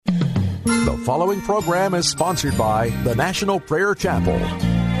following program is sponsored by the National Prayer Chapel.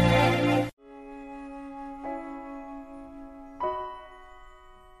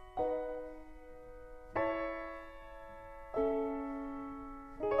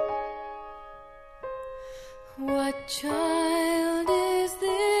 What child is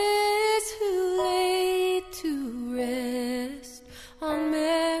this who lay to rest on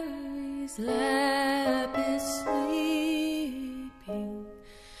Mary's lap is sleeping,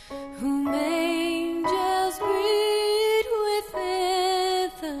 whom angels greet with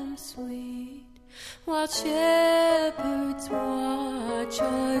anthems sweet, while shepherds watch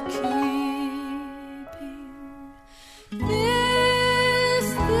are keeping? This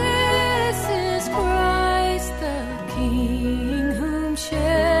is Christ the King, whom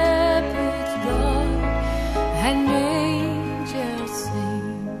shepherds guard and angels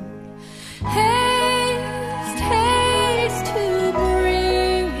sing. Haste, haste to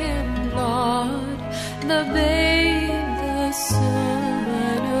bring him, Lord, the babe, the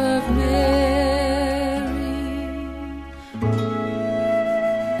Son of Mary.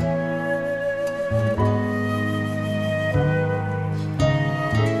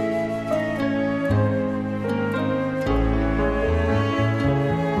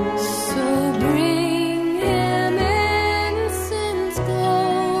 So bring him incense,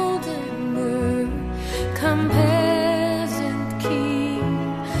 gold and myrrh, come peasant king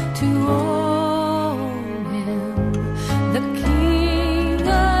to own him, the King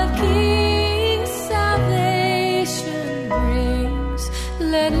of kings, salvation brings.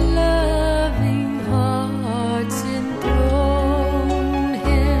 Let loving hearts enthrone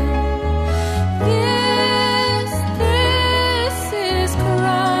him. This is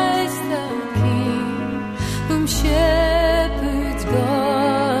Christ the King, whom shepherds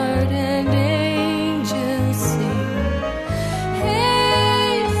guard and angels sing.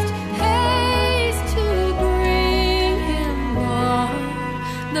 Haste, haste to bring him,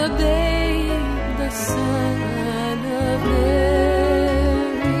 Lord, the babe, the Son of Mary.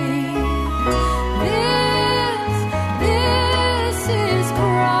 This is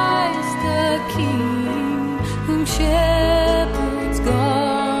Christ the King, whom shepherds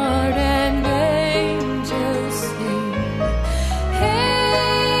guard and angels sing.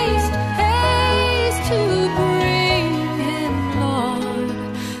 Haste, haste to bring him, Lord,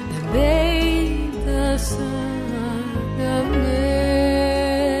 the babe, the Son of Mary.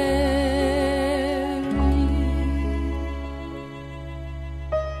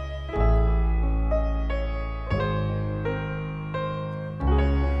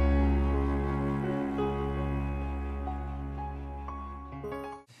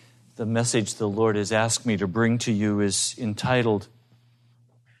 The message the Lord has asked me to bring to you is entitled,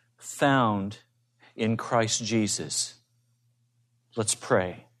 Found in Christ Jesus. Let's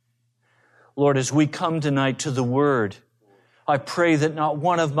pray. Lord, as we come tonight to the Word, I pray that not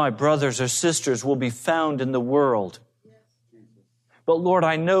one of my brothers or sisters will be found in the world. But Lord,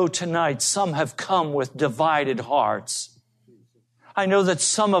 I know tonight some have come with divided hearts. I know that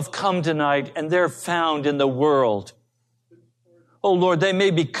some have come tonight and they're found in the world. Oh Lord, they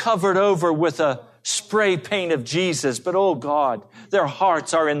may be covered over with a spray paint of Jesus, but oh God, their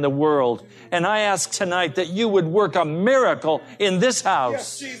hearts are in the world. And I ask tonight that you would work a miracle in this house.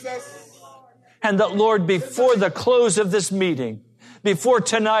 Yes, Jesus. And that, Lord, before the close of this meeting, before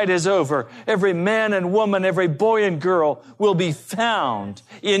tonight is over, every man and woman, every boy and girl will be found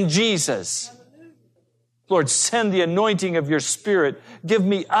in Jesus. Lord, send the anointing of your Spirit. Give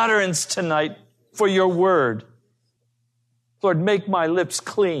me utterance tonight for your word. Lord, make my lips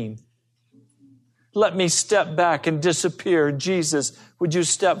clean. Let me step back and disappear. Jesus, would you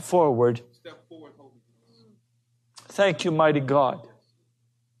step forward? Step forward, Holy Ghost. Thank you, mighty God.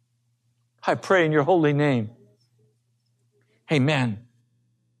 I pray in your holy name. Amen.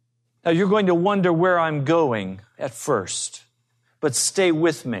 Now you're going to wonder where I'm going at first, but stay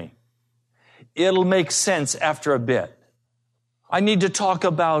with me. It'll make sense after a bit. I need to talk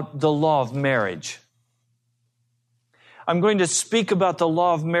about the law of marriage. I'm going to speak about the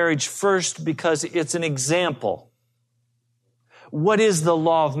law of marriage first because it's an example. What is the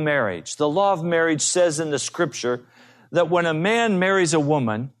law of marriage? The law of marriage says in the Scripture that when a man marries a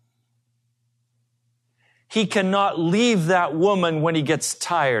woman, he cannot leave that woman when he gets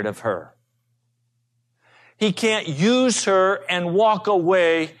tired of her. He can't use her and walk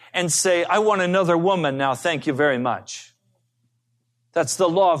away and say, I want another woman now, thank you very much. That's the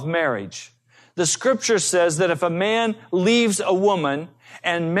law of marriage. The Scripture says that if a man leaves a woman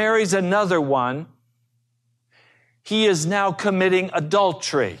and marries another one, he is now committing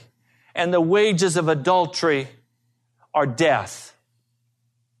adultery. And the wages of adultery are death.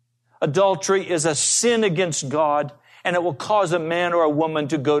 Adultery is a sin against God, and it will cause a man or a woman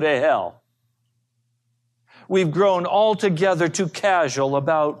to go to hell. We've grown altogether too casual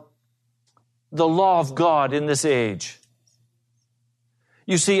about the law of God in this age.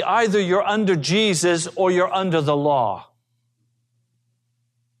 You see, either you're under Jesus or you're under the law.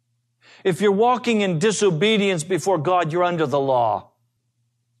 If you're walking in disobedience before God, you're under the law.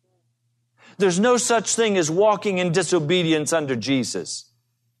 There's no such thing as walking in disobedience under Jesus.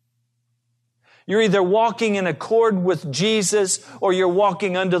 You're either walking in accord with Jesus or you're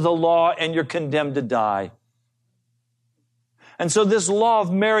walking under the law and you're condemned to die. And so this law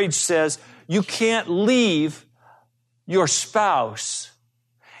of marriage says you can't leave your spouse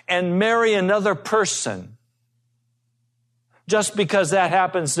and marry another person just because that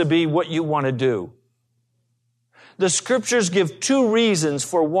happens to be what you want to do. The Scriptures give two reasons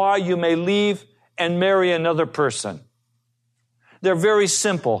for why you may leave and marry another person. They're very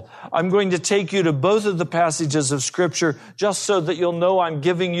simple. I'm going to take you to both of the passages of Scripture just so that you'll know I'm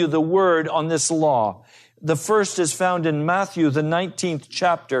giving you the word on this law. The first is found in Matthew, the 19th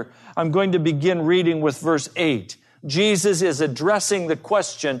chapter. I'm going to begin reading with verse 8. Jesus is addressing the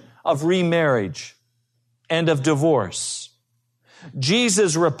question of remarriage and of divorce.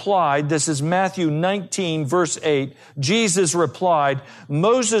 Jesus replied, this is Matthew 19, verse 8. Jesus replied,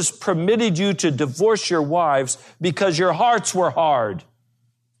 Moses permitted you to divorce your wives because your hearts were hard.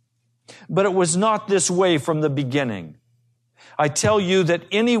 But it was not this way from the beginning. I tell you that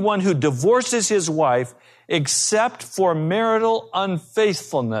anyone who divorces his wife except for marital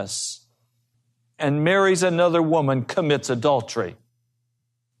unfaithfulness and marries another woman commits adultery.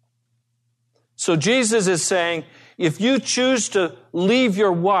 So Jesus is saying, if you choose to leave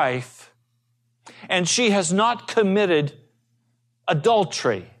your wife and she has not committed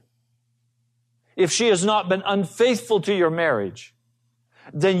adultery, if she has not been unfaithful to your marriage,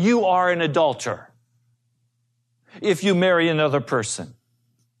 then you are an adulterer if you marry another person.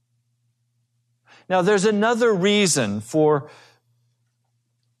 Now, there's another reason for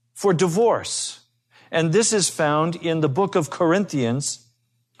divorce, and this is found in the book of Corinthians.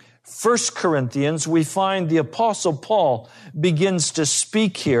 1 Corinthians, we find the Apostle Paul begins to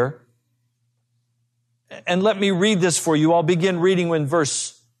speak here. And let me read this for you. I'll begin reading in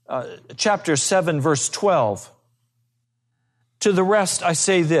chapter 7, verse 12. To the rest I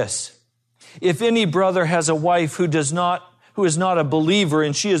say this, if any brother has a wife who is not a believer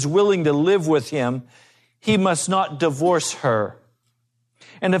and she is willing to live with him, he must not divorce her.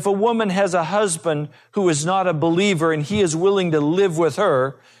 And if a woman has a husband who is not a believer and he is willing to live with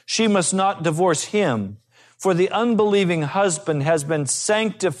her, she must not divorce him. For the unbelieving husband has been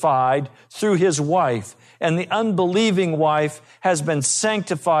sanctified through his wife, and the unbelieving wife has been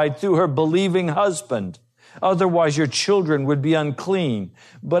sanctified through her believing husband. Otherwise your children would be unclean.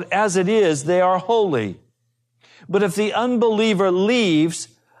 But as it is, they are holy. But if the unbeliever leaves,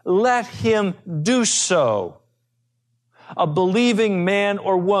 let him do so. A believing man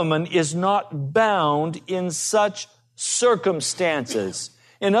or woman is not bound in such circumstances.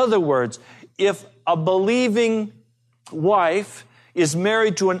 In other words, if a believing wife is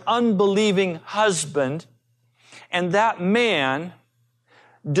married to an unbelieving husband, and that man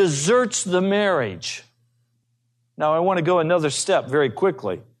deserts the marriage. Now, I want to go another step very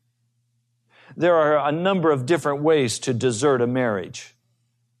quickly. There are a number of different ways to desert a marriage.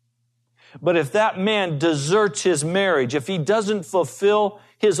 But if that man deserts his marriage, if he doesn't fulfill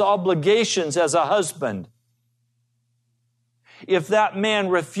his obligations as a husband, if that man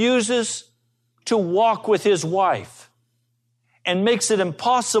refuses to walk with his wife and makes it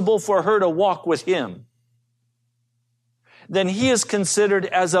impossible for her to walk with him, then he is considered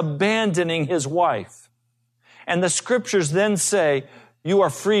as abandoning his wife. And the Scriptures then say, you are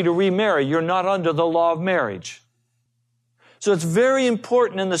free to remarry. You're not under the law of marriage. So it's very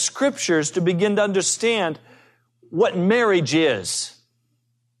important in the Scriptures to begin to understand what marriage is.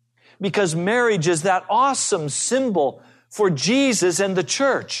 Because marriage is that awesome symbol for Jesus and the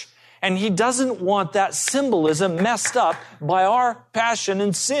church. And He doesn't want that symbolism messed up by our passion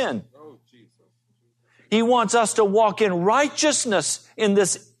and sin. He wants us to walk in righteousness in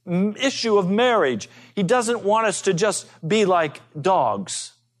this issue of marriage. He doesn't want us to just be like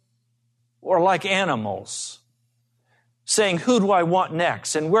dogs or like animals, saying, who do I want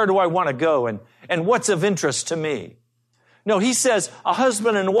next? And where do I want to go? And what's of interest to me? No, He says a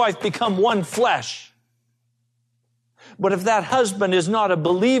husband and a wife become one flesh. But if that husband is not a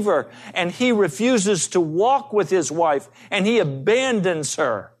believer and he refuses to walk with his wife and he abandons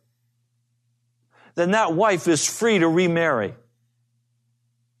her, then that wife is free to remarry.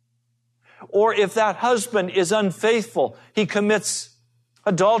 Or if that husband is unfaithful, he commits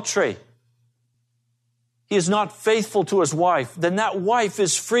adultery, he is not faithful to his wife, then that wife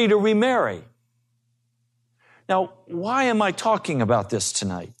is free to remarry. Now, why am I talking about this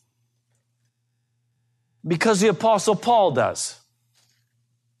tonight? Because the Apostle Paul does.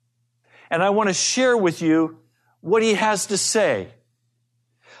 And I want to share with you what he has to say.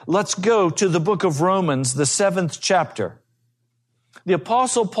 Let's go to the book of Romans, the 7th chapter. The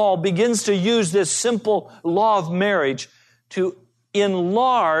Apostle Paul begins to use this simple law of marriage to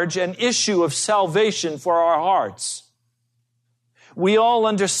enlarge an issue of salvation for our hearts. We all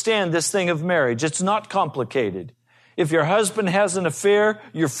understand this thing of marriage. It's not complicated. If your husband has an affair,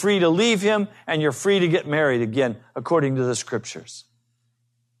 you're free to leave him and you're free to get married again, according to the Scriptures.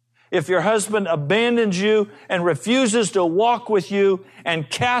 If your husband abandons you and refuses to walk with you and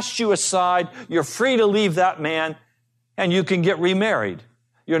casts you aside, you're free to leave that man and you can get remarried.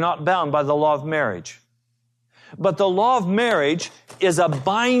 You're not bound by the law of marriage. But the law of marriage is a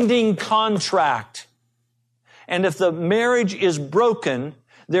binding contract. And if the marriage is broken,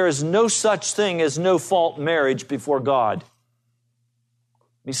 there is no such thing as no-fault marriage before God.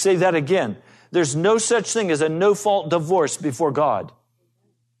 Let me say that again. There's no such thing as a no-fault divorce before God.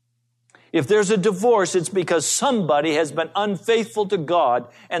 If there's a divorce, it's because somebody has been unfaithful to God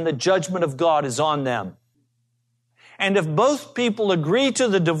and the judgment of God is on them. And if both people agree to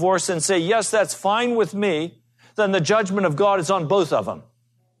the divorce and say, yes, that's fine with me, then the judgment of God is on both of them.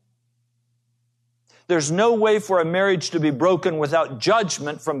 There's no way for a marriage to be broken without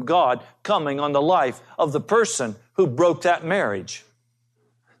judgment from God coming on the life of the person who broke that marriage.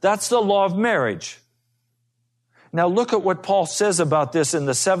 That's the law of marriage. Now look at what Paul says about this in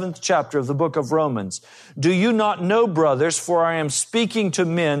the 7th chapter of the book of Romans. Do you not know, brothers, for I am speaking to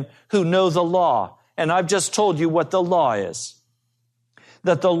men who know the law. And I've just told you what the law is.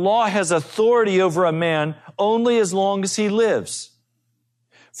 That the law has authority over a man only as long as he lives.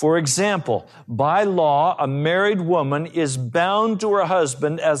 For example, by law, a married woman is bound to her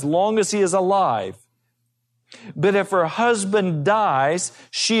husband as long as he is alive. But if her husband dies,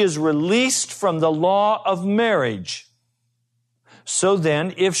 she is released from the law of marriage. So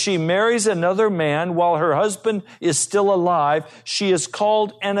then, if she marries another man while her husband is still alive, she is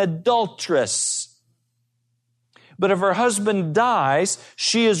called an adulteress. But if her husband dies,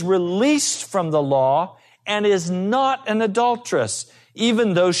 she is released from the law and is not an adulteress,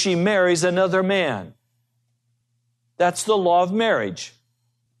 even though she marries another man. That's the law of marriage.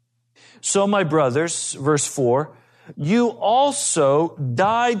 So, my brothers, verse 4, you also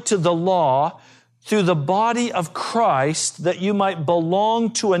died to the law through the body of Christ, that you might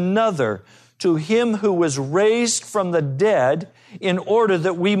belong to another, to him who was raised from the dead, in order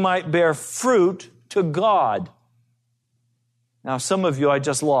that we might bear fruit to God. Now, some of you I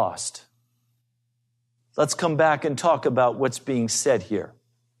just lost. Let's come back and talk about what's being said here.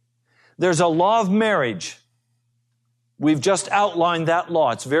 There's a law of marriage. We've just outlined that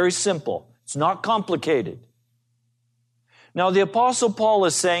law. It's very simple. It's not complicated. Now, the Apostle Paul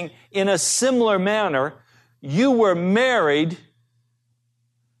is saying, in a similar manner, you were married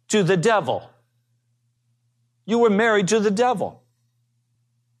to the devil. You were married to the devil.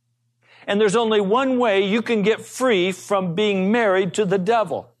 And there's only one way you can get free from being married to the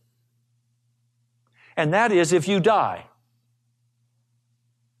devil. And that is if you die.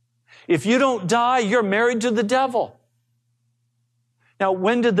 If you don't die, you're married to the devil. Now,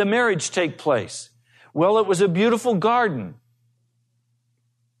 when did the marriage take place? Well, it was a beautiful garden.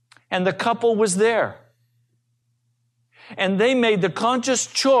 And the couple was there. And they made the conscious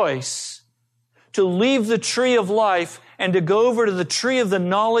choice to leave the tree of life and to go over to the tree of the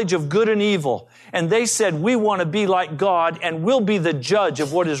knowledge of good and evil. And they said, we want to be like God and we'll be the judge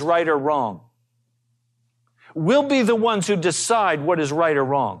of what is right or wrong. We'll be the ones who decide what is right or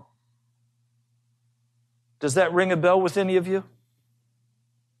wrong. Does that ring a bell with any of you?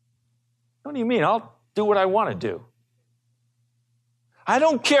 What do you mean? I'll do what I want to do. I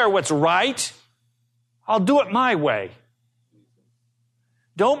don't care what's right. I'll do it my way.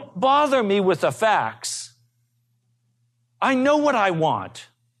 Don't bother me with the facts. I know what I want.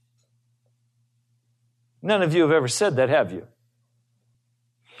 None of you have ever said that, have you?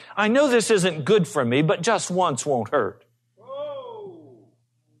 I know this isn't good for me, but just once won't hurt.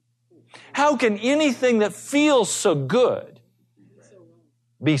 How can anything that feels so good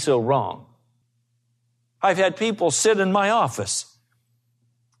be so wrong? I've had people sit in my office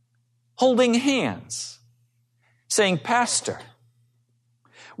holding hands, saying, Pastor,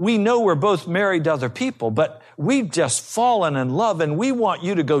 we know we're both married to other people, but we've just fallen in love and we want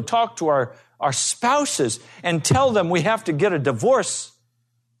you to go talk to our spouses and tell them we have to get a divorce.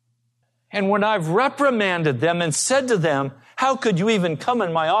 And when I've reprimanded them and said to them How could you even come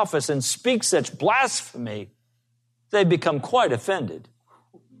in my office and speak such blasphemy? They become quite offended.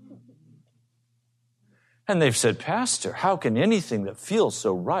 And they've said, Pastor, how can anything that feels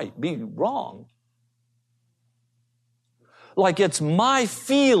so right be wrong? Like it's my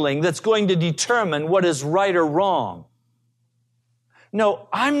feeling that's going to determine what is right or wrong. No,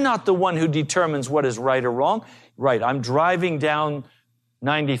 I'm not the one who determines what is right or wrong. Right, I'm driving down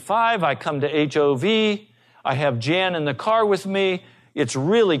 95, I come to HOV, I have Jan in the car with me, it's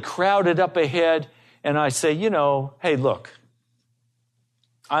really crowded up ahead, and I say, hey, look,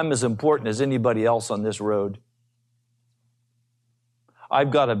 I'm as important as anybody else on this road. I've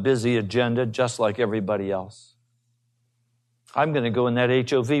got a busy agenda just like everybody else. I'm going to go in that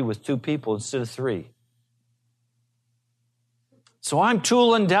HOV with 2 people instead of 3. So I'm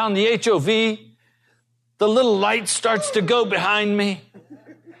tooling down the HOV. The little light starts to go behind me.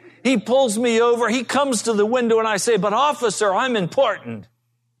 He pulls me over. He comes to the window and I say, but officer, I'm important.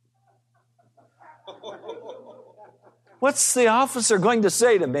 What's the officer going to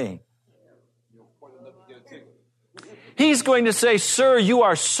say to me? He's going to say, sir, you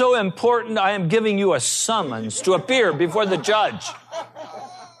are so important, I am giving you a summons to appear before the judge.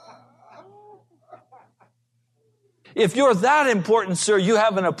 If you're that important, sir, you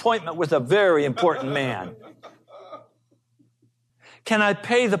have an appointment with a very important man. Can I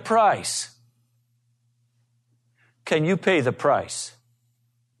pay the price? Can you pay the price?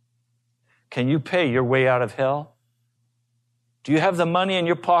 Can you pay your way out of hell? Do you have the money in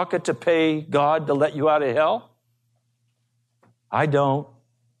your pocket to pay God to let you out of hell? I don't.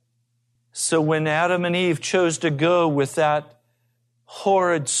 So when Adam and Eve chose to go with that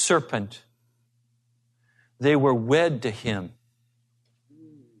horrid serpent, they were wed to him.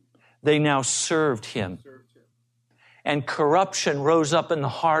 They now served him. And corruption rose up in the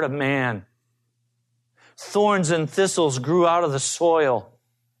heart of man. Thorns and thistles grew out of the soil.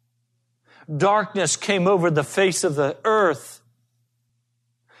 Darkness came over the face of the earth.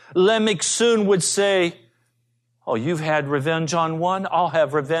 Lamech soon would say, oh, you've had revenge on 1, I'll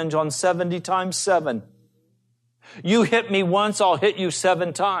have revenge on 70 times 7. You hit me once, I'll hit you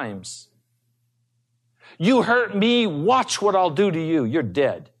 7 times. You hurt me, watch what I'll do to you. You're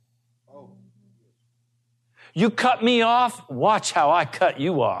dead. You cut me off, watch how I cut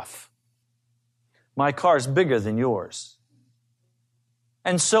you off. My car's bigger than yours.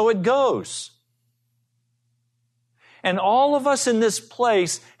 And so it goes. And all of us in this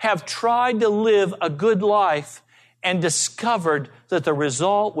place have tried to live a good life and discovered that the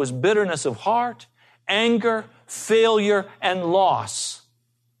result was bitterness of heart, anger, failure, and loss.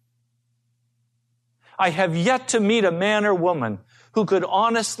 I have yet to meet a man or woman who could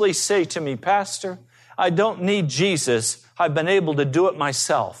honestly say to me, Pastor, I don't need Jesus. I've been able to do it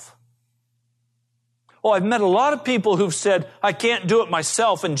myself. Oh, I've met a lot of people who've said, I can't do it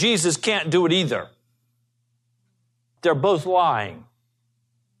myself, and Jesus can't do it either. They're both lying.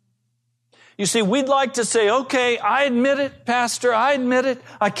 You see, we'd like to say, okay, I admit it, Pastor, I admit it.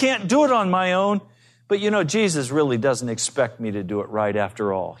 I can't do it on my own. But Jesus really doesn't expect me to do it right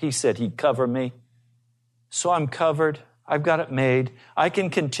after all. He said he'd cover me. So I'm covered. I've got it made. I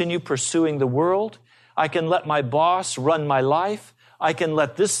can continue pursuing the world. I can let my boss run my life. I can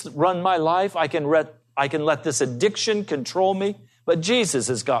let this run my life. I can let this addiction control me. But Jesus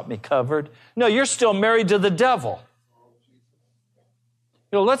has got me covered. No, you're still married to the devil.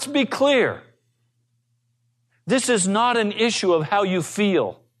 Let's be clear. This is not an issue of how you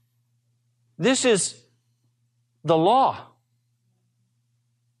feel. This is the law.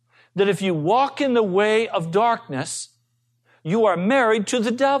 That if you walk in the way of darkness, you are married to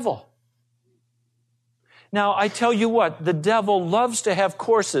the devil. Now, I tell you what, the devil loves to have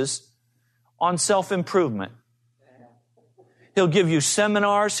courses on self-improvement. He'll give you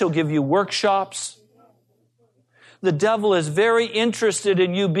seminars, he'll give you workshops. The devil is very interested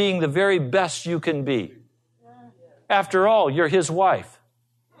in you being the very best you can be. After all, you're his wife.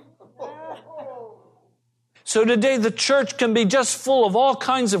 So today the church can be just full of all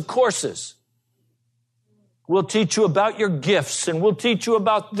kinds of courses. We'll teach you about your gifts, and we'll teach you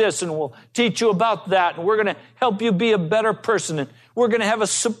about this, and we'll teach you about that, and we're going to help you be a better person, and we're going to have a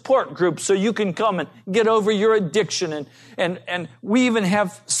support group so you can come and get over your addiction, and we even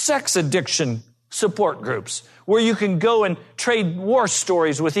have sex addiction support groups where you can go and trade war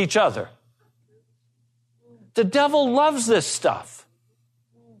stories with each other. The devil loves this stuff.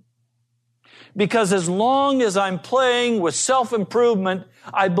 Because as long as I'm playing with self-improvement,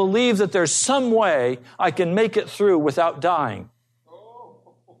 I believe that there's some way I can make it through without dying.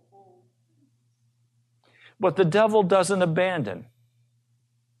 But the devil doesn't abandon.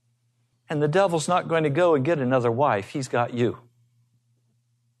 And the devil's not going to go and get another wife. He's got you.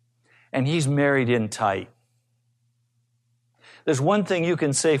 And he's married in tight. There's one thing you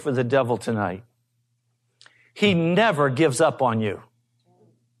can say for the devil tonight. He never gives up on you.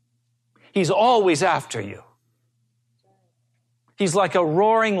 He's always after you. He's like a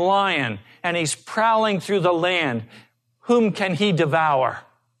roaring lion, and he's prowling through the land. Whom can he devour?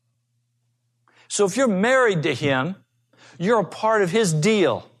 So if you're married to him, you're a part of his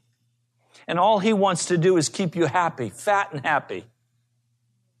deal. And all he wants to do is keep you happy, fat and happy.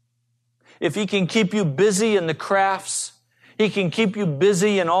 If he can keep you busy in the crafts, he can keep you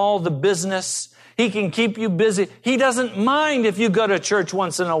busy in all the business, he can keep you busy. He doesn't mind if you go to church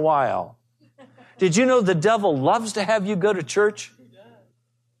once in a while. Did you know the devil loves to have you go to church?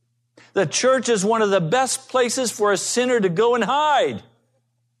 The church is one of the best places for a sinner to go and hide.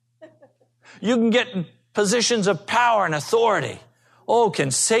 You can get in positions of power and authority. Oh,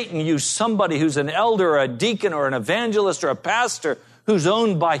 can Satan use somebody who's an elder or a deacon or an evangelist or a pastor who's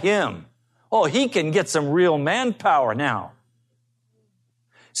owned by him? Oh, he can get some real manpower now.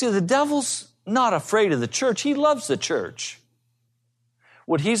 See, the devil's not afraid of the church. He loves the church.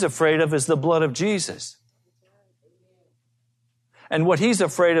 What he's afraid of is the blood of Jesus. And what he's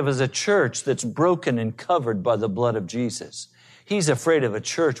afraid of is a church that's broken and covered by the blood of Jesus. He's afraid of a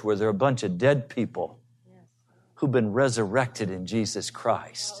church where there are a bunch of dead people who've been resurrected in Jesus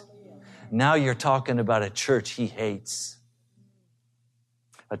Christ. Now you're talking about a church he hates.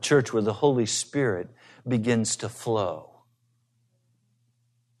 A church where the Holy Spirit begins to flow.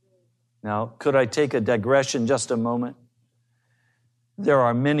 Now, could I take a digression just a moment? There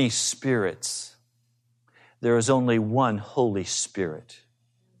are many spirits. There is only one Holy Spirit.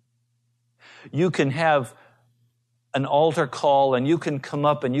 You can have an altar call and you can come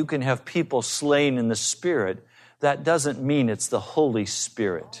up and you can have people slain in the Spirit. That doesn't mean it's the Holy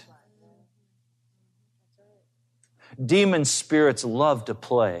Spirit. Demon spirits love to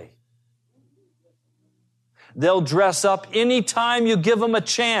play. They'll dress up anytime you give them a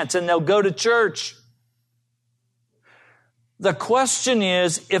chance and they'll go to church. The question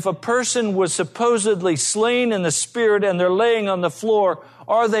is, if a person was supposedly slain in the Spirit and they're laying on the floor,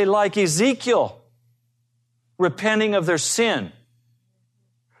 are they like Ezekiel, repenting of their sin?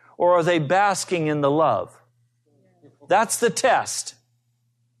 Or are they basking in the love? That's the test.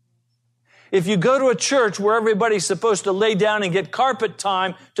 If you go to a church where everybody's supposed to lay down and get carpet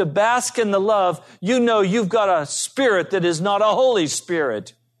time to bask in the love, you know you've got a spirit that is not a Holy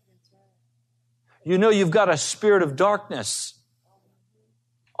Spirit. You know you've got a spirit of darkness.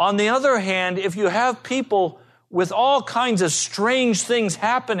 On the other hand, if you have people with all kinds of strange things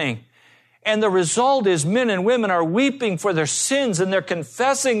happening, and the result is men and women are weeping for their sins and they're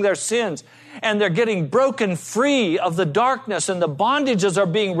confessing their sins and they're getting broken free of the darkness and the bondages are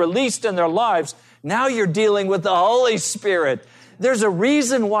being released in their lives, now you're dealing with the Holy Spirit. There's a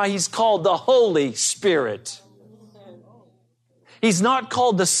reason why he's called the Holy Spirit. He's not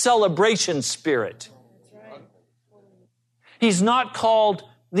called the celebration spirit. He's not called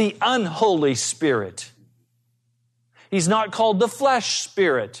the unholy spirit. He's not called the flesh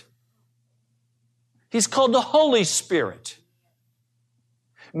spirit. He's called the Holy Spirit.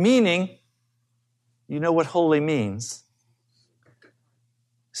 Meaning, you know what holy means?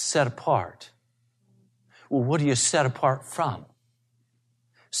 Set apart. Well, what are you set apart from?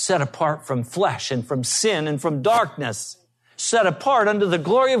 Set apart from flesh and from sin and from darkness. Set apart under the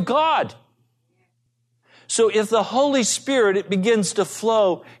glory of God. So if the Holy Spirit, it begins to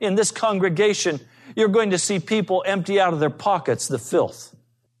flow in this congregation, you're going to see people empty out of their pockets the filth.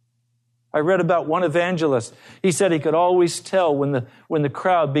 I read about one evangelist. He said he could always tell when the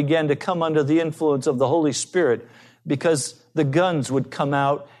crowd began to come under the influence of the Holy Spirit because the guns would come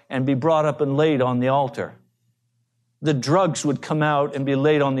out and be brought up and laid on the altar. The drugs would come out and be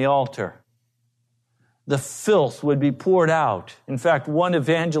laid on the altar. The filth would be poured out. In fact, one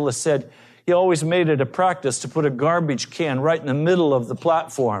evangelist said he always made it a practice to put a garbage can right in the middle of the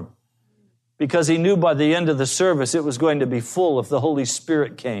platform because he knew by the end of the service it was going to be full if the Holy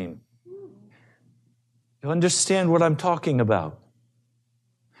Spirit came. You understand what I'm talking about?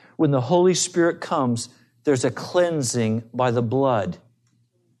 When the Holy Spirit comes, there's a cleansing by the blood.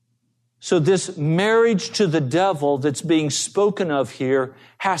 So this marriage to the devil that's being spoken of here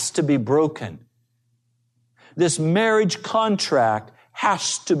has to be broken. This marriage contract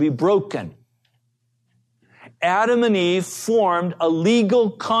has to be broken. Adam and Eve formed a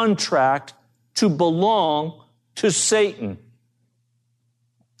legal contract to belong to Satan.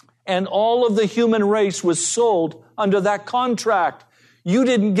 And all of the human race was sold under that contract. You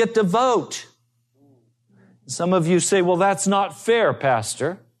didn't get to vote. Some of you say, well, that's not fair,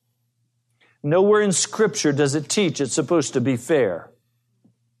 Pastor. Nowhere in Scripture does it teach it's supposed to be fair.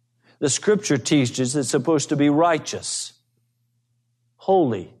 The Scripture teaches it's supposed to be righteous,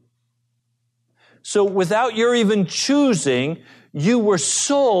 holy. So without your even choosing, you were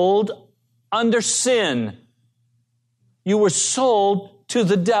sold under sin. You were sold to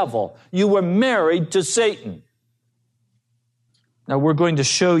the devil. You were married to Satan. Now we're going to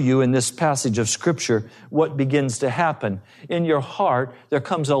show you in this passage of Scripture what begins to happen. In your heart, there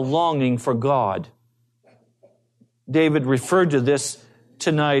comes a longing for God. David referred to this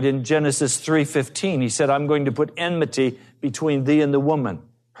tonight in Genesis 3:15. He said, I'm going to put enmity between thee and the woman,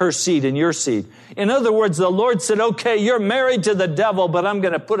 her seed and your seed. In other words, the Lord said, okay, you're married to the devil, but I'm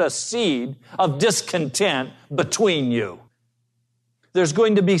going to put a seed of discontent between you. There's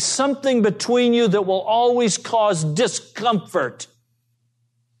going to be something between you that will always cause discomfort.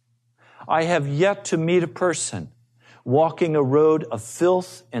 I have yet to meet a person walking a road of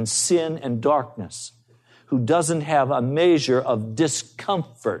filth and sin and darkness who doesn't have a measure of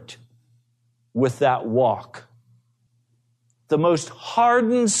discomfort with that walk. The most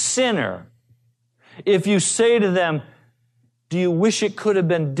hardened sinner, if you say to them, do you wish it could have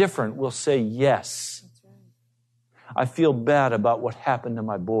been different, will say yes. I feel bad about what happened to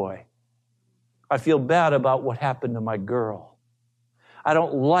my boy. I feel bad about what happened to my girl. I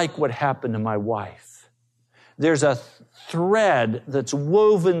don't like what happened to my wife. There's a thread that's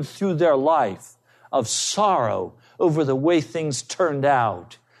woven through their life of sorrow over the way things turned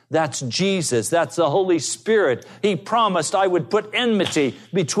out. That's Jesus. That's the Holy Spirit. He promised I would put enmity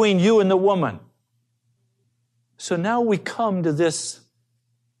between you and the woman. So now we come to this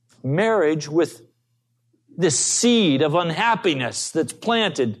marriage with this seed of unhappiness that's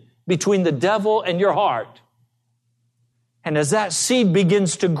planted between the devil and your heart. And as that seed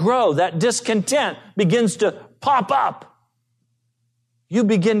begins to grow, that discontent begins to pop up. You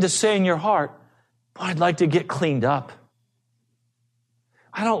begin to say in your heart, boy, I'd like to get cleaned up.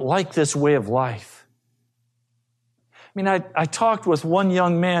 I don't like this way of life. I mean, I talked with one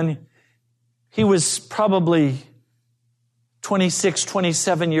young man. He was probably 26,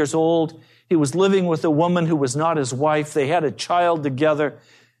 27 years old. He was living with a woman who was not his wife. They had a child together.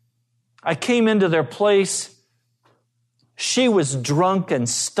 I came into their place. She was drunk and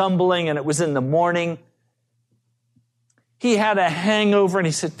stumbling, and it was in the morning. He had a hangover, and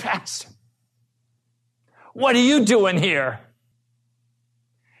he said, Pastor, what are you doing here?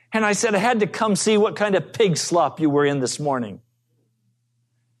 And I said, I had to come see what kind of pig slop you were in this morning.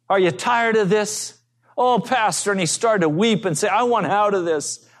 Are you tired of this? Oh, Pastor. And he started to weep and say, I want out of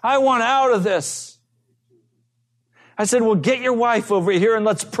this. I want out of this. I said, well, get your wife over here and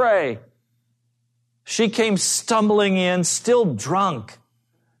let's pray. She came stumbling in, still drunk.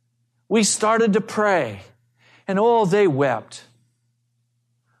 We started to pray. And oh, they wept.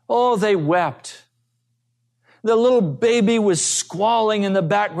 Oh, they wept. The little baby was squalling in the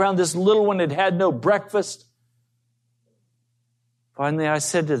background. This little one had had no breakfast. Finally, I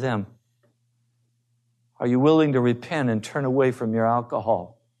said to them, are you willing to repent and turn away from your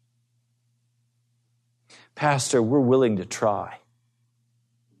alcohol? Pastor, we're willing to try.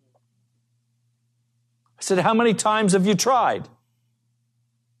 I said, how many times have you tried?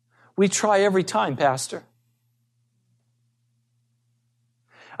 We try every time, Pastor.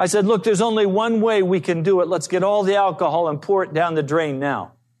 I said, look, there's only one way we can do it. Let's get all the alcohol and pour it down the drain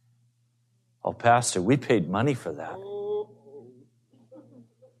now. Oh, Pastor, we paid money for that.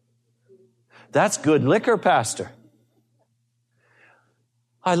 That's good liquor, Pastor.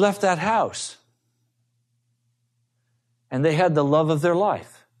 I left that house. And they had the love of their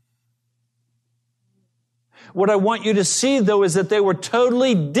life. What I want you to see, though, is that they were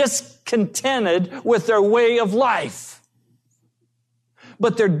totally discontented with their way of life.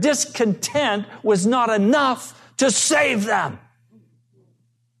 But their discontent was not enough to save them.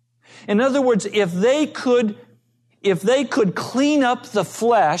 In other words, if they could clean up the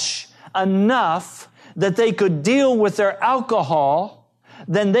flesh enough that they could deal with their alcohol,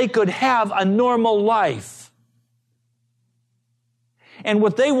 then they could have a normal life. And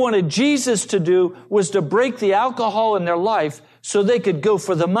what they wanted Jesus to do was to break the alcohol in their life so they could go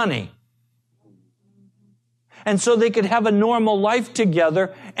for the money. And so they could have a normal life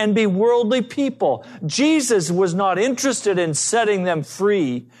together and be worldly people. Jesus was not interested in setting them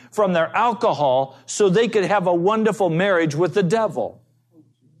free from their alcohol so they could have a wonderful marriage with the devil.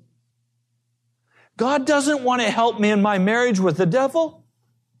 God doesn't want to help me in my marriage with the devil.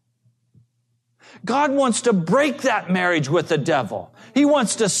 God wants to break that marriage with the devil. He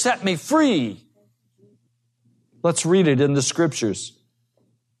wants to set me free. Let's read it in the Scriptures.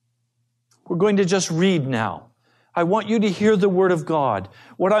 We're going to just read now I want you to hear the Word of God.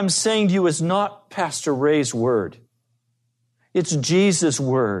 What I'm saying to you is not Pastor Ray's word. It's Jesus'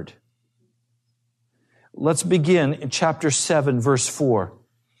 word. Let's begin in chapter 7, verse 4.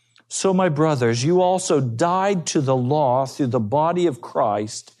 So, my brothers, you also died to the law through the body of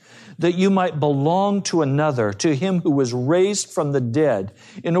Christ, that you might belong to another, to Him who was raised from the dead,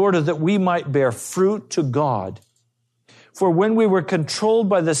 in order that we might bear fruit to God. For when we were controlled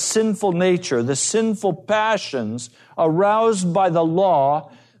by the sinful nature, the sinful passions aroused by the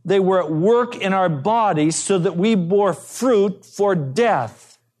law, they were at work in our bodies so that we bore fruit for death.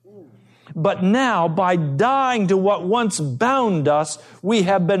 But now, by dying to what once bound us, we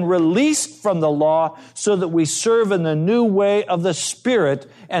have been released from the law so that we serve in the new way of the Spirit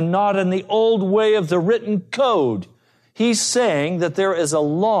and not in the old way of the written code. He's saying that there is a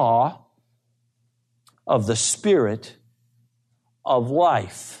law of the Spirit of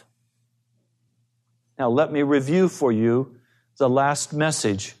life. Now, let me review for you the last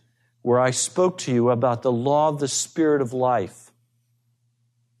message where I spoke to you about the law of the Spirit of life.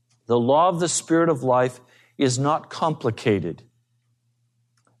 The law of the Spirit of life is not complicated.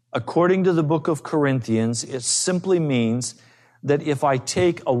 According to the book of Corinthians, it simply means that if I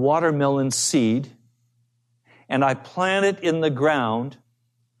take a watermelon seed and I plant it in the ground,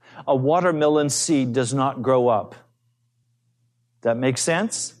 a watermelon seed does not grow up. That makes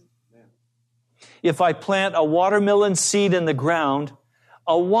sense? If I plant a watermelon seed in the ground,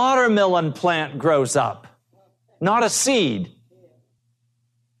 a watermelon plant grows up, not a seed.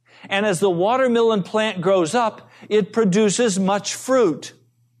 And as the watermelon plant grows up, it produces much fruit.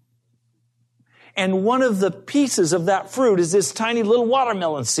 And one of the pieces of that fruit is this tiny little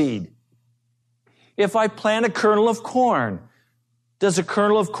watermelon seed. If I plant a kernel of corn, does a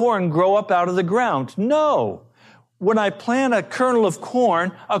kernel of corn grow up out of the ground? No. When I plant a kernel of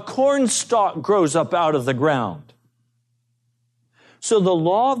corn, a corn stalk grows up out of the ground. So the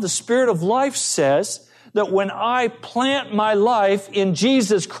law of the Spirit of life says that when I plant my life in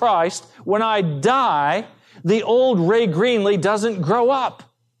Jesus Christ, when I die, the old Ray Greenlee doesn't grow up.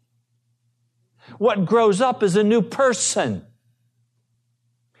 What grows up is a new person.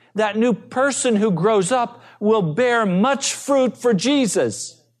 That new person who grows up will bear much fruit for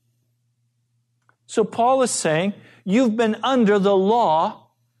Jesus. So Paul is saying, you've been under the law.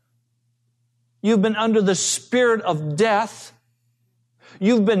 You've been under the spirit of death.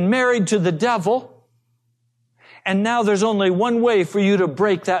 You've been married to the devil. And now there's only one way for you to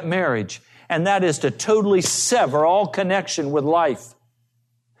break that marriage, and that is to totally sever all connection with life.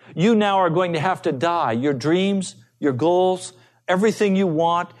 You now are going to have to die. Your dreams, your goals, everything you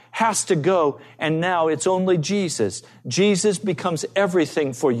want has to go, and now it's only Jesus. Jesus becomes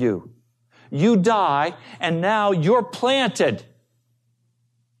everything for you. You die, and now you're planted.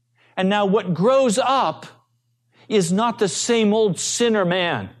 And now what grows up is not the same old sinner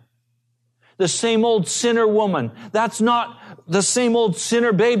man, the same old sinner woman. That's not the same old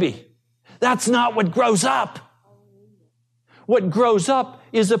sinner baby. That's not what grows up. What grows up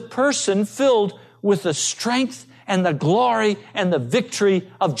is a person filled with the strength and the glory and the victory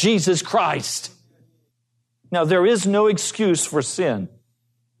of Jesus Christ. Now, there is no excuse for sin.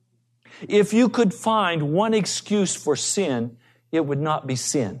 If you could find one excuse for sin, it would not be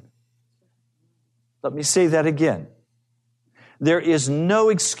sin. Let me say that again. There is no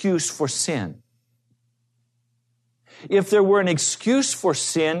excuse for sin. If there were an excuse for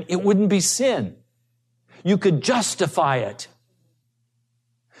sin, it wouldn't be sin. You could justify it.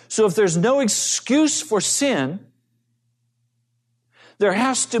 So if there's no excuse for sin, there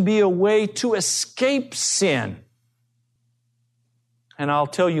has to be a way to escape sin. And I'll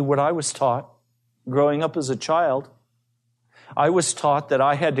tell you what I was taught growing up as a child. I was taught that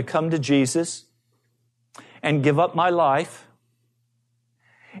I had to come to Jesus and give up my life,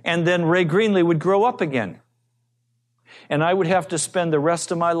 and then Ray Greenlee would grow up again. And I would have to spend the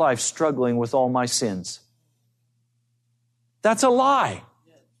rest of my life struggling with all my sins. That's a lie.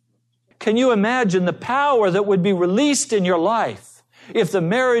 Can you imagine the power that would be released in your life if the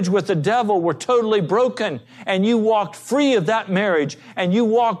marriage with the devil were totally broken and you walked free of that marriage and you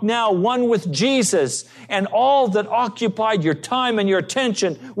walked now one with Jesus, and all that occupied your time and your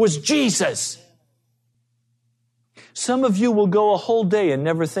attention was Jesus? Some of you will go a whole day and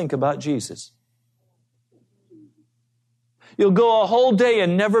never think about Jesus. You'll go a whole day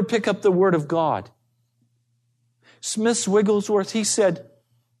and never pick up the Word of God. Smith Wigglesworth, he said,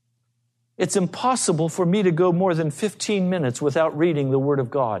 it's impossible for me to go more than 15 minutes without reading the Word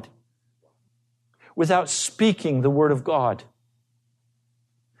of God, without speaking the Word of God.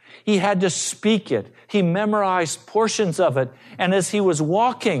 He had to speak it. He memorized portions of it. And as he was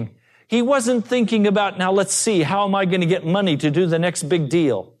walking, He wasn't thinking about, now let's see, how am I going to get money to do the next big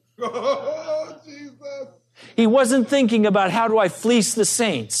deal? Oh, Jesus. He wasn't thinking about, how do I fleece the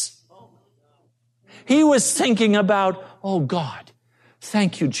saints? He was thinking about, oh God,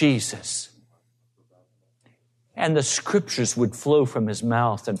 thank you, Jesus. And the scriptures would flow from his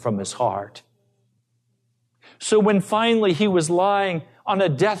mouth and from his heart. So when finally he was lying on a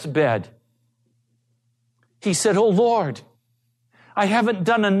deathbed, he said, oh Lord, I haven't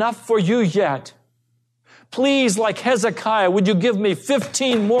done enough for you yet. Please, like Hezekiah, would you give me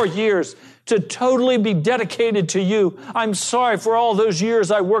 15 more years to totally be dedicated to you? I'm sorry for all those years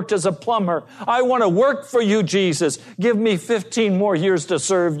I worked as a plumber. I want to work for you, Jesus. Give me 15 more years to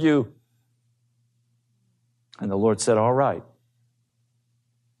serve you. And the Lord said, all right.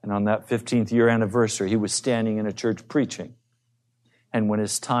 And on that 15th year anniversary, he was standing in a church preaching. And when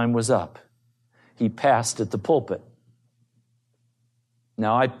his time was up, he passed at the pulpit.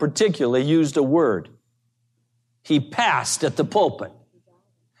 Now, I particularly used a word. He passed at the pulpit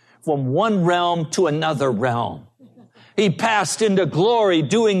from one realm to another realm. He passed into glory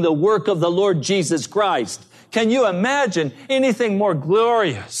doing the work of the Lord Jesus Christ. Can you imagine anything more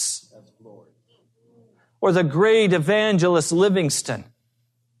glorious? Or the great evangelist Livingston.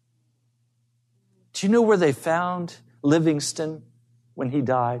 Do you know where they found Livingston when he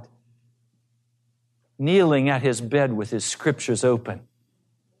died? Kneeling at his bed with his scriptures open.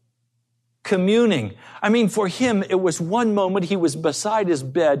 Communing. I mean, for him, it was one moment he was beside his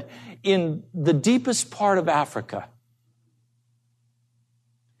bed in the deepest part of Africa.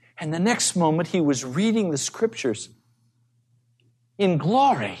 And the next moment, he was reading the scriptures in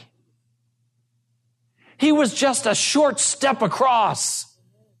glory. He was just a short step across.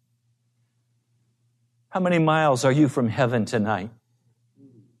 How many miles are you from heaven tonight?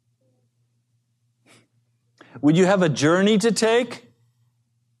 Would you have a journey to take?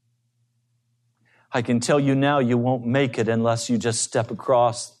 I can tell you now, you won't make it unless you just step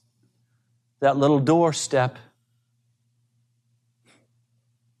across that little doorstep.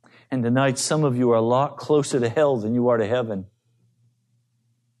 And tonight, some of you are a lot closer to hell than you are to heaven.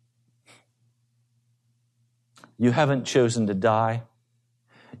 You haven't chosen to die.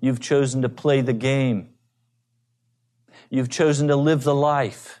 You've chosen to play the game. You've chosen to live the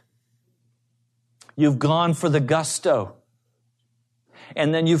life. You've gone for the gusto.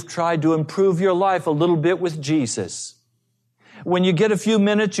 And then you've tried to improve your life a little bit with Jesus. When you get a few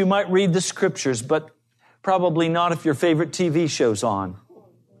minutes, you might read the scriptures, but probably not if your favorite TV show's on.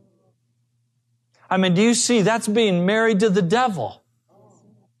 I mean, do you see? That's being married to the devil.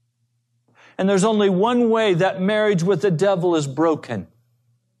 And there's only one way that marriage with the devil is broken.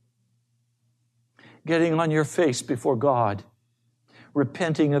 Getting on your face before God,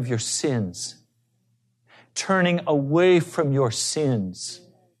 repenting of your sins, turning away from your sins,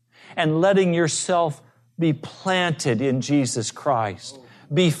 and letting yourself be planted in Jesus Christ.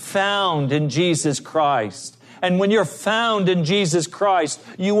 Be found in Jesus Christ. And when you're found in Jesus Christ,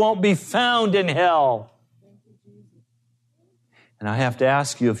 you won't be found in hell. And I have to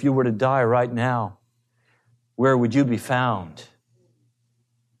ask you, if you were to die right now, where would you be found?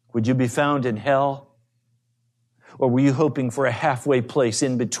 Would you be found in hell? Or were you hoping for a halfway place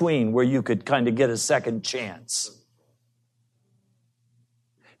in between where you could kind of get a second chance?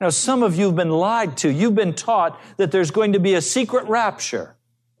 Now, some of you have been lied to. You've been taught that there's going to be a secret rapture.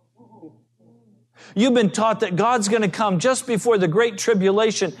 You've been taught that God's going to come just before the great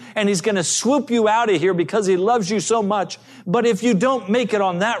tribulation and He's going to swoop you out of here because He loves you so much. But if you don't make it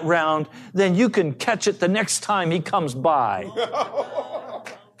on that round, then you can catch it the next time He comes by.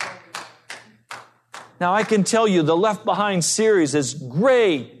 Now, I can tell you the Left Behind series is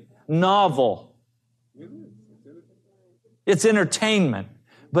great novel. It's entertainment.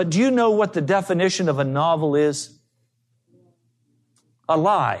 But do you know what the definition of a novel is? A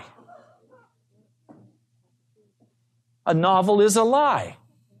lie. A novel is a lie.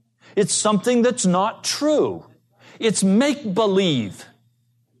 It's something that's not true. It's make-believe.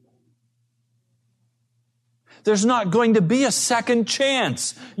 There's not going to be a second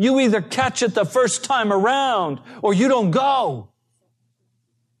chance. You either catch it the first time around or you don't go.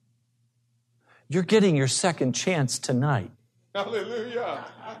 You're getting your second chance tonight. Hallelujah.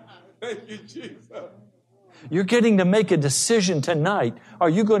 Thank you, Jesus. You're getting to make a decision tonight. Are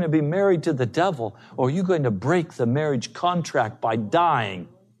you going to be married to the devil, or are you going to break the marriage contract by dying?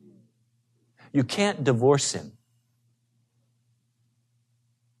 You can't divorce him.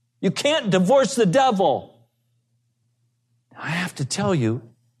 You can't divorce the devil. I have to tell you,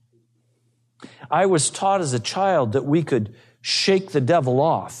 I was taught as a child that we could shake the devil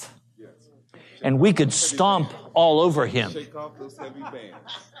off. and we could stomp all over him. Shake off those heavy bands.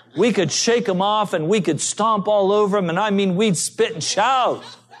 We could shake him off and we could stomp all over him, and I mean, we'd spit and shout.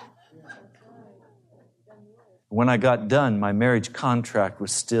 When I got done, my marriage contract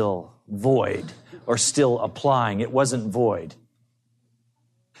was still void or still applying. It wasn't void.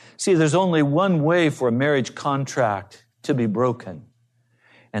 See, there's only one way for a marriage contract to be broken,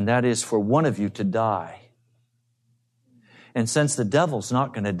 and that is for one of you to die. And since the devil's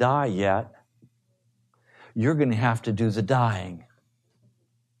not going to die yet, you're going to have to do the dying.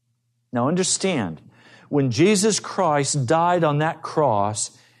 Now understand, when Jesus Christ died on that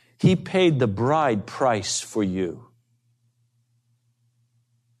cross, He paid the bride price for you.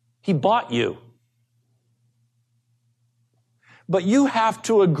 He bought you. But you have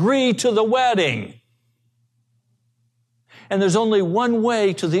to agree to the wedding. And there's only one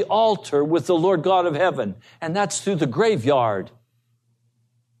way to the altar with the Lord God of heaven, and that's through the graveyard.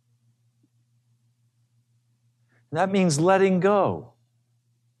 That means letting go.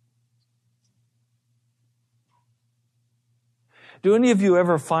 Do any of you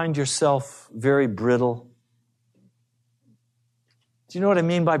ever find yourself very brittle? Do you know what I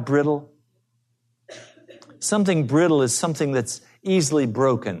mean by brittle? Something brittle is something that's easily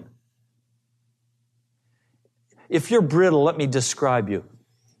broken. If you're brittle, let me describe you.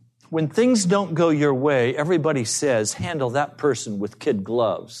 When things don't go your way, everybody says, handle that person with kid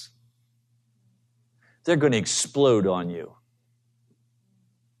gloves. They're going to explode on you.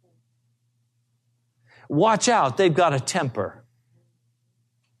 Watch out, they've got a temper.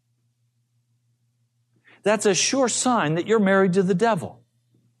 That's a sure sign that you're married to the devil.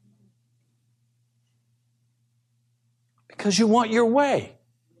 Because you want your way.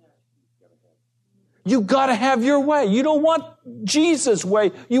 You've got to have your way. You don't want Jesus'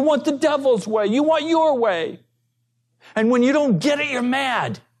 way. You want the devil's way. You want your way. And when you don't get it, you're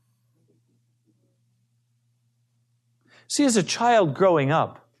mad. See, as a child growing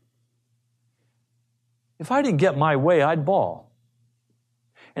up, if I didn't get my way, I'd bawl.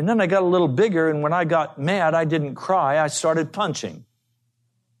 And then I got a little bigger, and when I got mad, I didn't cry. I started punching.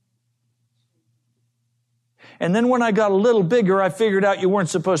 And then when I got a little bigger, I figured out you weren't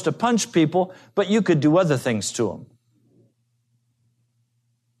supposed to punch people, but you could do other things to them.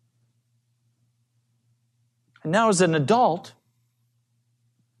 And now as an adult,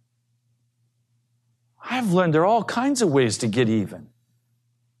 I've learned there are all kinds of ways to get even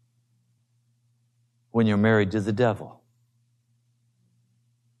when you're married to the devil.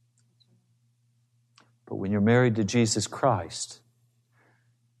 But when you're married to Jesus Christ,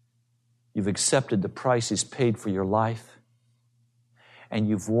 you've accepted the price He's paid for your life, and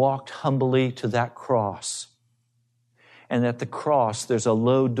you've walked humbly to that cross. And at the cross, there's a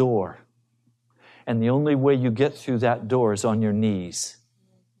low door. And the only way you get through that door is on your knees.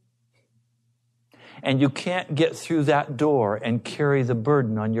 And you can't get through that door and carry the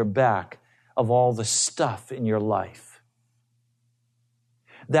burden on your back of all the stuff in your life.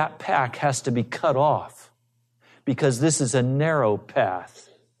 That pack has to be cut off because this is a narrow path.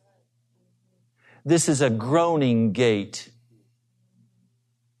 This is a groaning gate.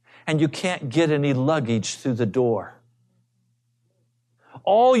 And you can't get any luggage through the door.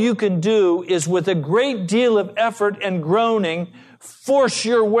 All you can do is, with a great deal of effort and groaning, force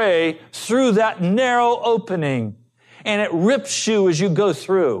your way through that narrow opening. And it rips you as you go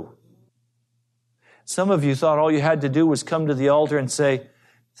through. Some of you thought all you had to do was come to the altar and say,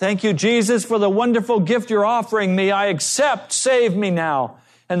 "Thank you, Jesus, for the wonderful gift you're offering me. I accept. Save me now."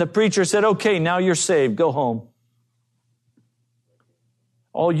 And the preacher said, "Okay, now you're saved. Go home."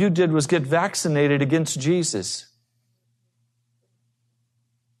 All you did was get vaccinated against Jesus.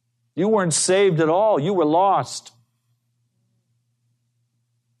 You weren't saved at all. You were lost.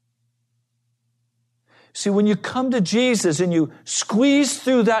 See, when you come to Jesus and you squeeze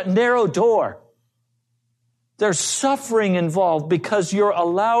through that narrow door, there's suffering involved because you're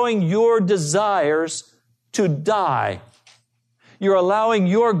allowing your desires to die. You're allowing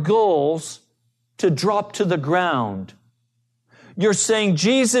your goals to drop to the ground. You're saying,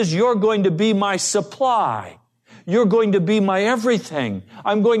 "Jesus, you're going to be my supply. You're going to be my everything.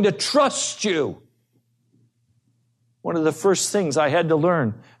 I'm going to trust you." One of the first things I had to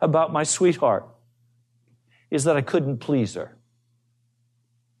learn about my sweetheart is that I couldn't please her.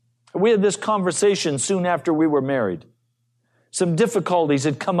 We had this conversation soon after we were married. Some difficulties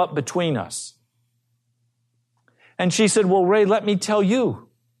had come up between us. And she said, "Well, Ray, let me tell you,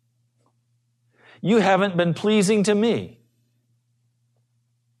 you haven't been pleasing to me."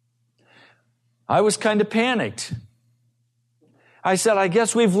 I was kind of panicked. I said, "I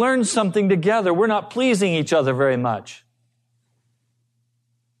guess we've learned something together. We're not pleasing each other very much."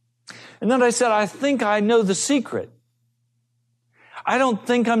 And then I said, I think I know the secret. I don't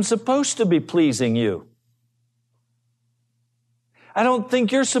think I'm supposed to be pleasing you. I don't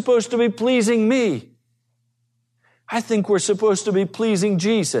think you're supposed to be pleasing me. I think we're supposed to be pleasing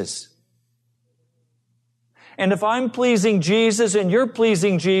Jesus. And if I'm pleasing Jesus and you're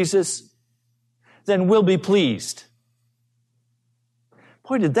pleasing Jesus, then we'll be pleased.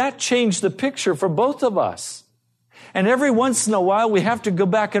 Boy, did that change the picture for both of us. And every once in a while, we have to go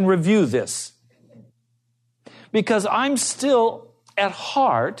back and review this. Because I'm still at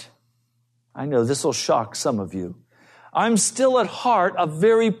heart, I know this will shock some of you, I'm still at heart a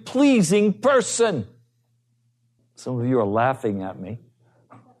very pleasing person. Some of you are laughing at me,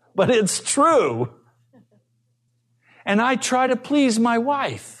 but it's true. And I try to please my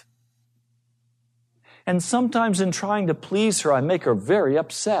wife. And sometimes in trying to please her, I make her very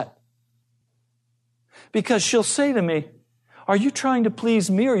upset. Because she'll say to me, are you trying to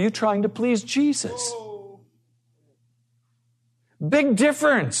please me or are you trying to please Jesus? Big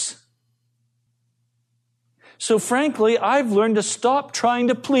difference. So frankly, I've learned to stop trying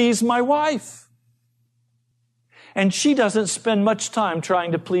to please my wife. And she doesn't spend much time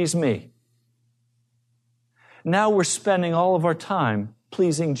trying to please me. Now we're spending all of our time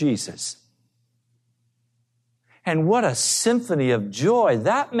pleasing Jesus. And what a symphony of joy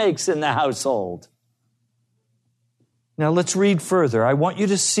that makes in the household. Now let's read further. I want you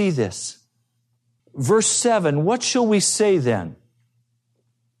to see this. Verse 7, what shall we say then?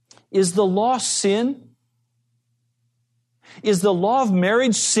 Is the law sin? Is the law of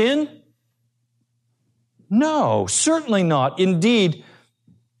marriage sin? No, certainly not. Indeed,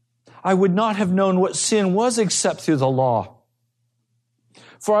 I would not have known what sin was except through the law.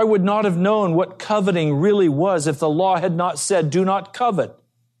 For I would not have known what coveting really was if the law had not said, do not covet.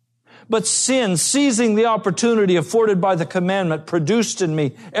 But sin, seizing the opportunity afforded by the commandment, produced in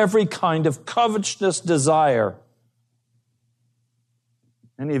me every kind of covetous desire.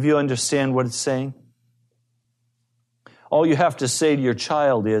 Any of you understand what it's saying? All you have to say to your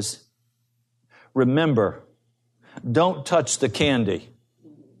child is, remember, don't touch the candy.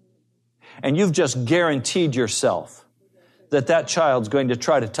 And you've just guaranteed yourself that that child's going to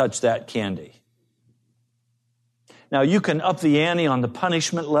try to touch that candy. Now, you can up the ante on the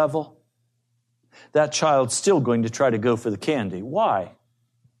punishment level. That child's still going to try to go for the candy. Why?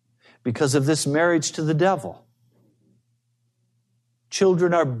 Because of this marriage to the devil.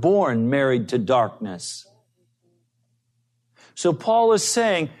 Children are born married to darkness. So Paul is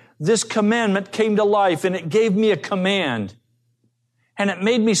saying, this commandment came to life and it gave me a command. And it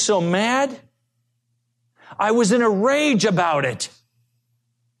made me so mad. I was in a rage about it.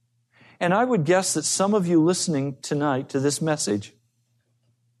 And I would guess that some of you listening tonight to this message,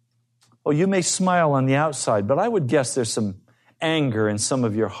 you may smile on the outside, but I would guess there's some anger in some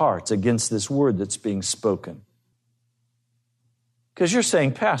of your hearts against this word that's being spoken. Because you're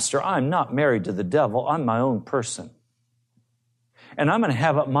saying, Pastor, I'm not married to the devil. I'm my own person. And I'm going to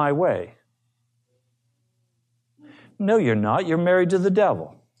have it my way. No, you're not. You're married to the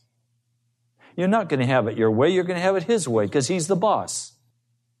devil. You're not going to have it your way. You're going to have it his way because he's the boss.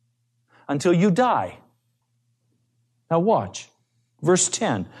 Until you die. Now watch. Verse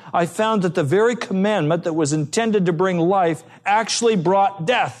 10. I found that the very commandment that was intended to bring life actually brought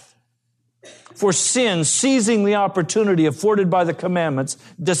death. For sin, seizing the opportunity afforded by the commandments,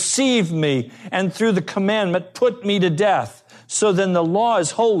 deceived me, and through the commandment put me to death. So then the law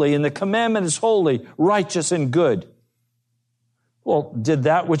is holy, and the commandment is holy, righteous, and good. Well, did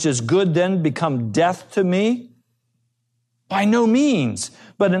that which is good then become death to me? By no means.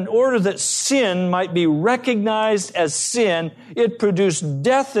 But in order that sin might be recognized as sin, it produced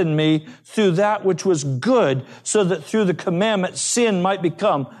death in me through that which was good, so that through the commandment sin might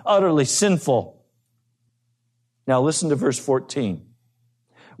become utterly sinful. Now listen to verse 14.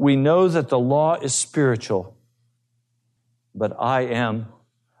 We know that the law is spiritual, but I am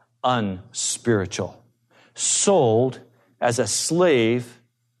unspiritual, sold as a slave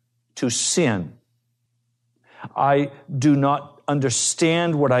to sin. I do not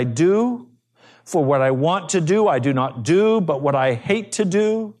understand what I do, for what I want to do, I do not do, but what I hate to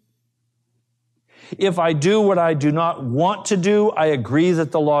do. If I do what I do not want to do, I agree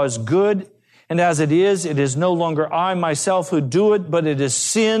that the law is good. And as it is no longer I myself who do it, but it is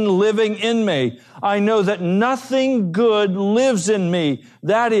sin living in me. I know that nothing good lives in me,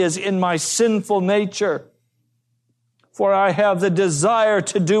 that is, in my sinful nature. For I have the desire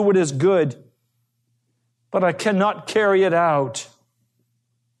to do what is good, but I cannot carry it out.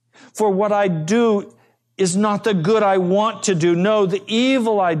 For what I do is not the good I want to do. No, the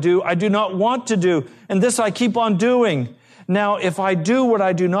evil I do not want to do. And this I keep on doing. Now, if I do what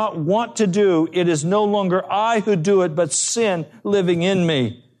I do not want to do, it is no longer I who do it, but sin living in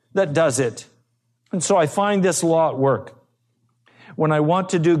me that does it. And so I find this law at work. When I want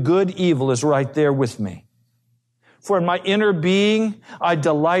to do good, evil is right there with me. For in my inner being, I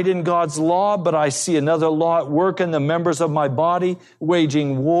delight in God's law, but I see another law at work in the members of my body,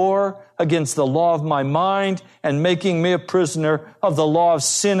 waging war against the law of my mind and making me a prisoner of the law of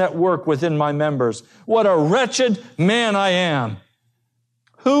sin at work within my members. What a wretched man I am!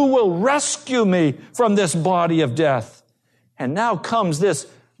 Who will rescue me from this body of death? And now comes this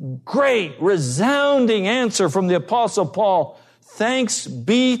great, resounding answer from the Apostle Paul. Thanks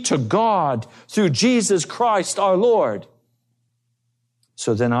be to God through Jesus Christ our Lord.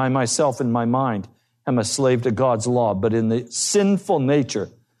 So then I myself in my mind am a slave to God's law, but in the sinful nature,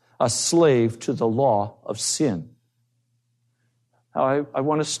 a slave to the law of sin. Now, I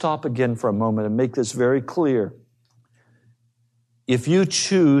want to stop again for a moment and make this very clear. If you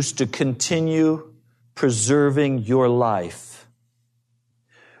choose to continue preserving your life,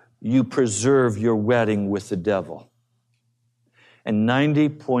 you preserve your wedding with the devil. And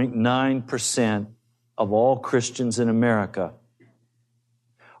 90.9% of all Christians in America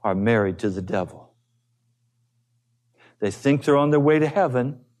are married to the devil. They think they're on their way to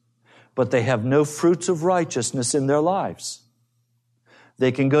heaven, but they have no fruits of righteousness in their lives.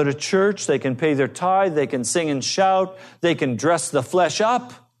 They can go to church, they can pay their tithe, they can sing and shout, they can dress the flesh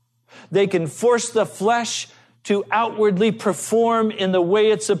up, they can force the flesh to outwardly perform in the way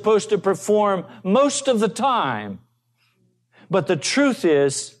it's supposed to perform most of the time. But the truth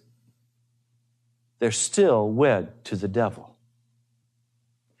is, they're still wed to the devil.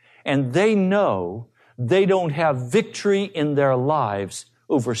 And they know they don't have victory in their lives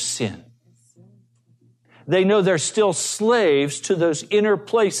over sin. They know they're still slaves to those inner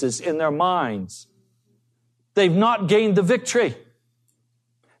places in their minds. They've not gained the victory.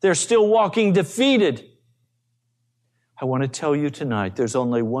 They're still walking defeated. I want to tell you tonight, there's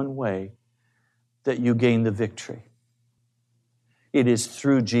only one way that you gain the victory. It is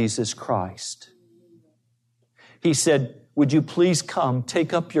through Jesus Christ. He said, would you please come,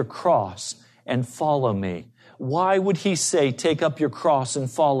 take up your cross and follow me? Why would he say, take up your cross and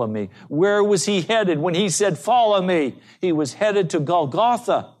follow me? Where was he headed when he said, follow me? He was headed to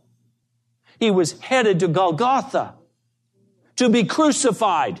Golgotha. He was headed to Golgotha to be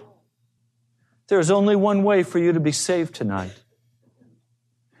crucified. There's only one way for you to be saved tonight,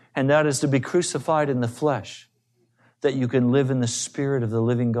 and that is to be crucified in the flesh, that you can live in the Spirit of the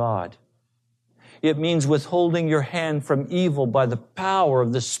living God. It means withholding your hand from evil by the power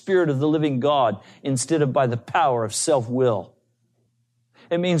of the Spirit of the living God instead of by the power of self-will.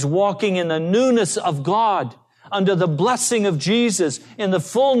 It means walking in the newness of God under the blessing of Jesus in the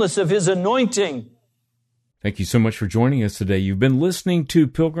fullness of His anointing. Thank you so much for joining us today. You've been listening to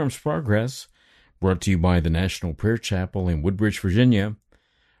Pilgrim's Progress, brought to you by the National Prayer Chapel in Woodbridge, Virginia.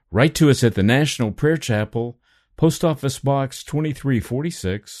 Write to us at the National Prayer Chapel, Post Office Box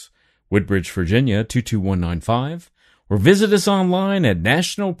 2346, Woodbridge, Virginia 22195, or visit us online at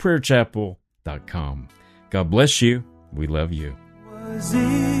nationalprayerchapel.com. God bless you. We love you. Was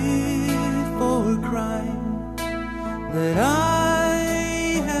it for crime that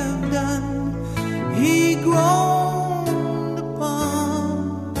I have done? He groaned.